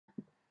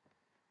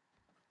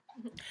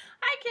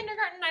Hi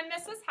kindergarten, I'm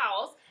Mrs.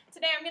 Howells.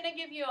 Today I'm going to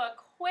give you a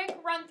quick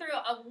run through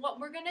of what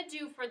we're going to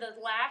do for the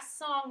last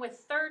song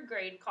with 3rd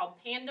grade called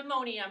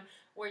Pandemonium,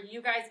 where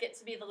you guys get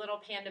to be the little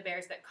panda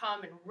bears that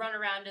come and run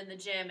around in the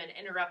gym and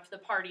interrupt the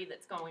party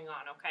that's going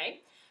on,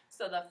 okay?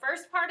 So the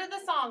first part of the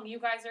song, you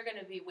guys are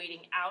going to be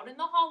waiting out in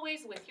the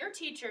hallways with your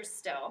teachers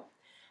still.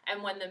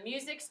 And when the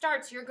music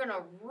starts, you're going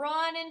to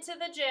run into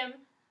the gym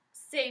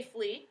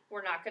safely.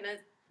 We're not going to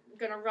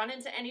run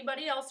into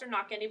anybody else or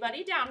knock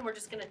anybody down. We're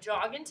just going to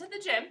jog into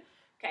the gym,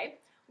 okay?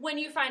 When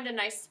you find a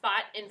nice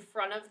spot in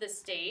front of the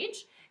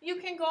stage, you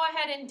can go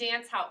ahead and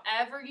dance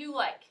however you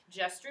like.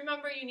 Just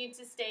remember you need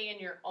to stay in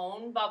your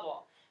own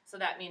bubble. So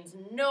that means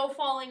no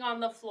falling on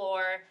the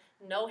floor,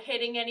 no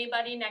hitting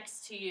anybody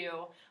next to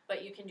you,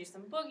 but you can do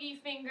some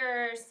boogie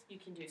fingers, you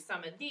can do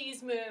some of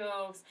these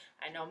moves.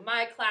 I know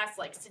my class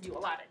likes to do a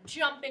lot of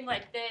jumping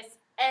like this.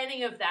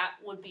 Any of that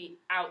would be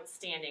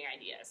outstanding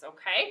ideas,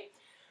 okay?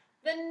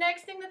 The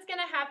next thing that's going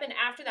to happen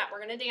after that,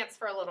 we're going to dance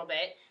for a little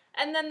bit,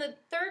 and then the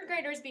 3rd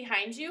graders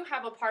behind you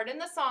have a part in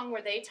the song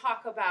where they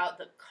talk about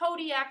the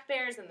Kodiak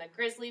bears and the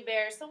grizzly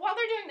bears. So while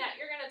they're doing that,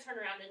 you're going to turn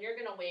around and you're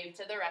going to wave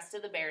to the rest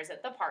of the bears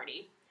at the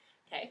party,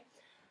 okay?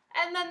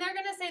 And then they're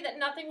going to say that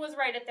nothing was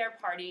right at their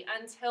party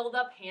until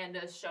the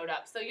pandas showed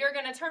up. So you're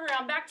going to turn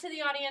around back to the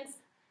audience,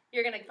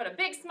 you're going to put a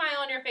big smile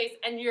on your face,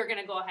 and you're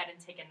going to go ahead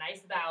and take a nice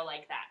bow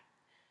like that.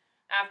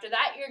 After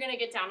that, you're going to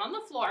get down on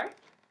the floor.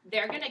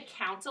 They're going to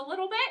count a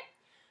little bit.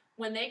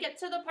 When they get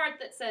to the part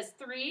that says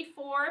 3,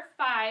 4,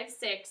 5,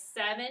 6,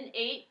 7,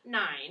 8,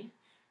 9,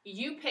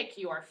 you pick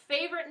your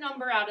favorite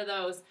number out of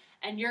those,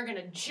 and you're going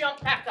to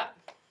jump back up,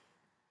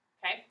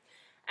 okay?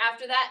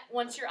 After that,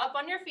 once you're up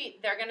on your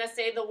feet, they're going to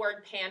say the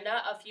word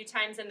panda a few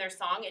times in their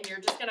song, and you're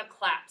just going to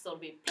clap. So it'll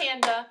be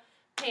panda,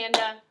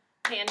 panda,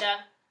 panda,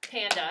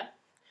 panda.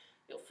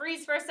 You'll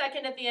freeze for a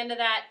second at the end of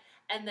that,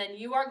 and then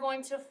you are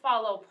going to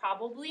follow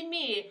probably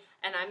me,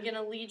 and I'm going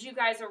to lead you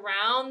guys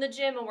around the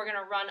gym, and we're going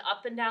to run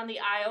up and down the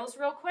aisles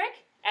real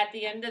quick. At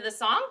the end of the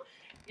song,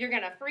 you're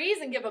going to freeze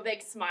and give a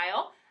big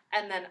smile,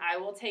 and then I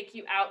will take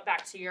you out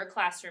back to your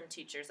classroom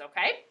teachers,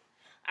 okay?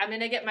 I'm going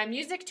to get my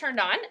music turned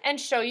on and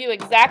show you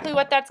exactly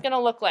what that's going to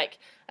look like.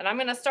 And I'm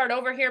going to start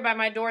over here by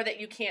my door that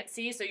you can't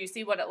see, so you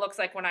see what it looks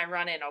like when I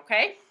run in,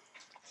 okay?